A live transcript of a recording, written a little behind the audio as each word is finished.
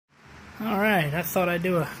Alright, I thought I'd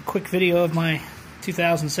do a quick video of my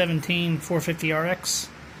 2017 450rx.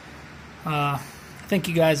 I think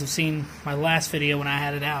you guys have seen my last video when I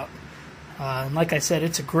had it out. And like I said,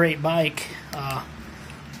 it's a great bike.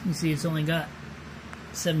 You see it's only got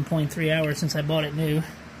 7.3 hours since I bought it new.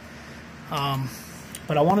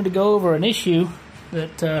 But I wanted to go over an issue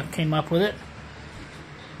that came up with it.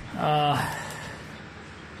 As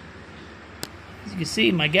you can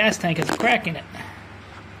see, my gas tank has a crack in it.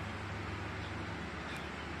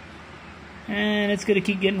 And it's going to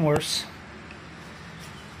keep getting worse.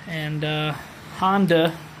 And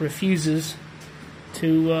Honda refuses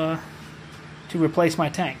to replace my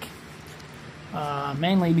tank,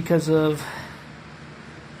 mainly because of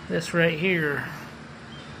this right here.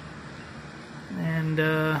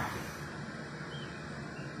 And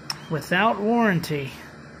without warranty.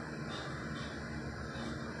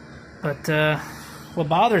 But what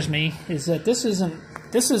bothers me is that this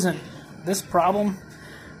problem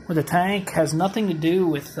with the tank has nothing to do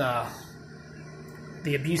with the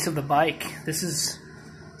abuse of the bike. This is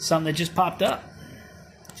something that just popped up,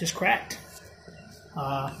 just cracked.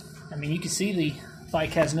 I mean, you can see the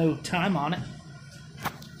bike has no time on it.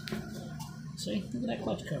 See, look at that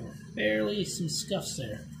clutch cover, barely some scuffs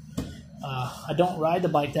there. I don't ride the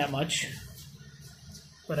bike that much,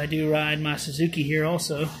 but I do ride my Suzuki here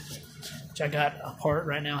also, which I got apart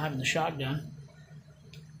right now having the shotgun.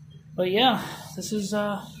 But yeah, this is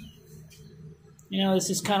this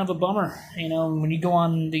is kind of a bummer. You know, when you go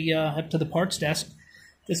on the up to the parts desk,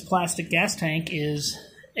 this plastic gas tank is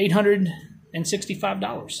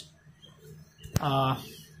 $865.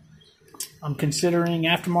 I'm considering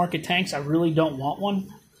aftermarket tanks. I really don't want one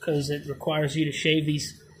because it requires you to shave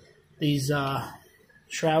these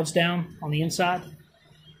shrouds down on the inside.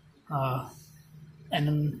 And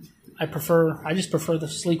then I just prefer the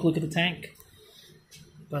sleek look of the tank.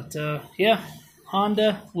 But yeah,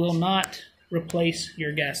 Honda will not replace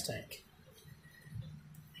your gas tank.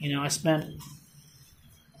 You know, I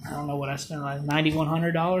don't know what I spent, like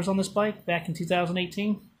 $9,100 on this bike back in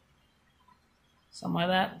 2018, something like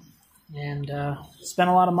that, and spent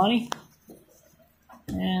a lot of money,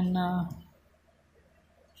 and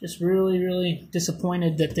just really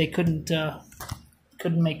disappointed that they couldn't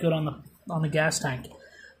make good on the gas tank.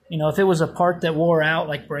 You know, if it was a part that wore out,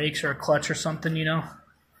 like brakes or a clutch or something, you know,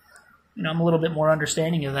 I'm a little bit more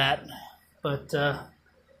understanding of that. But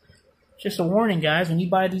just a warning, guys, when you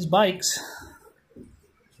buy these bikes,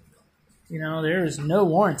 you know, there is no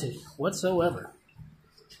warranty whatsoever.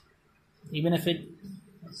 Even if it's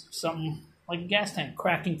something like a gas tank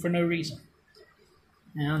cracking for no reason.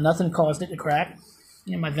 You know, nothing caused it to crack.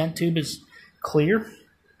 You know, my vent tube is clear.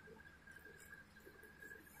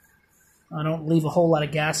 I don't leave a whole lot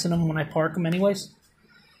of gas in them when I park them anyways.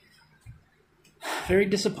 Very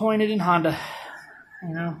disappointed in Honda.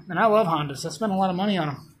 You know, and I love Hondas. I spent a lot of money on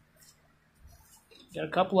them. Got a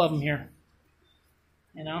couple of them here.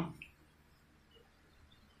 You know.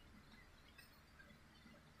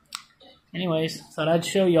 Anyways, thought I'd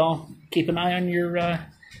show y'all. Keep an eye on your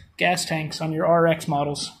gas tanks on your RX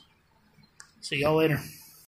models. See y'all later.